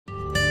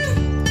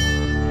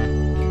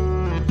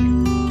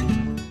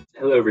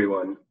Hello,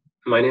 everyone.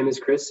 My name is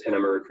Chris, and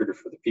I'm a recruiter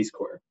for the Peace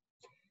Corps.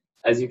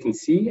 As you can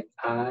see,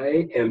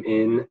 I am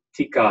in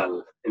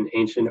Tikal, an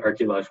ancient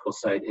archaeological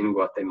site in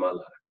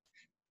Guatemala.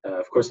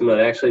 Of course, I'm not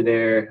actually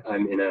there.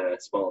 I'm in a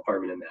small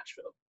apartment in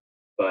Nashville,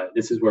 but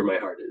this is where my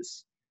heart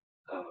is.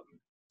 Um,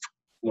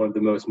 One of the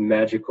most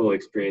magical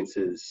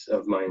experiences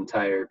of my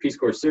entire Peace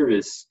Corps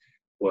service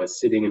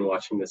was sitting and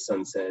watching the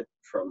sunset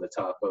from the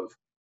top of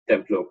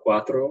Templo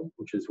Cuatro,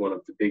 which is one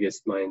of the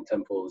biggest Mayan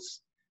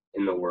temples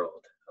in the world.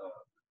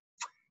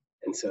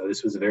 And so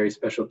this was a very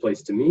special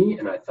place to me,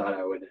 and I thought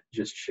I would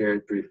just share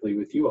it briefly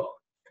with you all.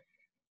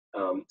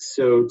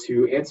 So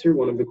to answer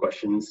one of the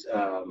questions,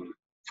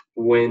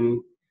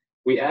 when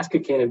we ask a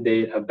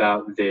candidate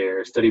about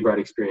their study abroad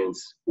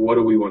experience, what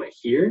do we want to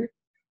hear?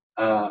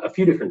 A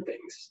few different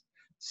things.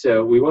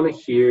 So we want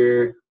to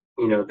hear,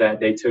 that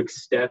they took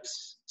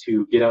steps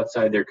to get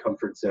outside their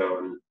comfort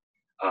zone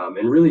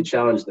and really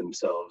challenge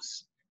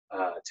themselves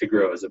to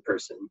grow as a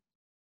person.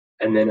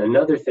 And then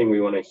another thing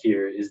we want to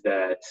hear is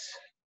that,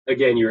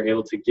 again, you're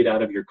able to get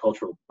out of your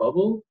cultural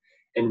bubble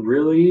and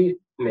really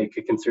make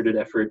a concerted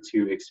effort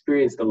to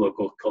experience the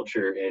local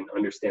culture and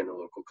understand the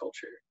local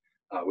culture,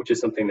 which is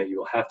something that you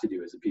will have to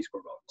do as a Peace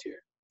Corps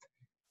volunteer.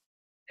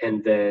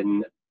 And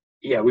then,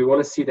 we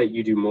want to see that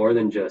you did more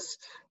than just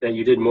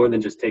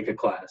take a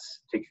class,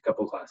 take a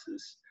couple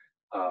classes,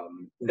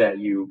 that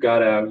you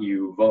got out,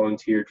 you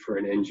volunteered for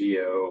an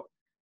NGO,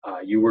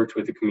 you worked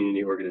with a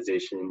community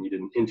organization, you did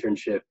an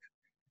internship.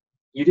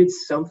 You did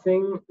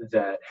something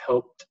that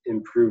helped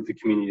improve the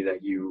community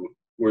that you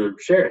were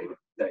sharing,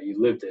 that you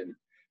lived in.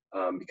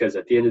 Because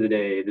at the end of the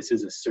day, this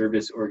is a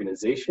service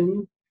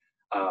organization.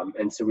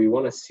 And so we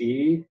want to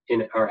see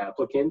in our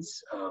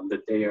applicants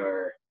that they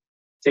are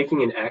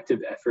taking an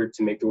active effort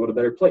to make the world a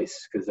better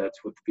place, because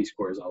that's what the Peace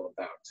Corps is all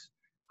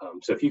about.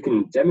 So if you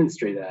can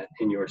demonstrate that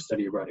in your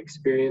study abroad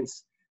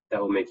experience, that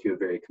will make you a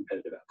very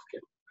competitive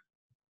applicant.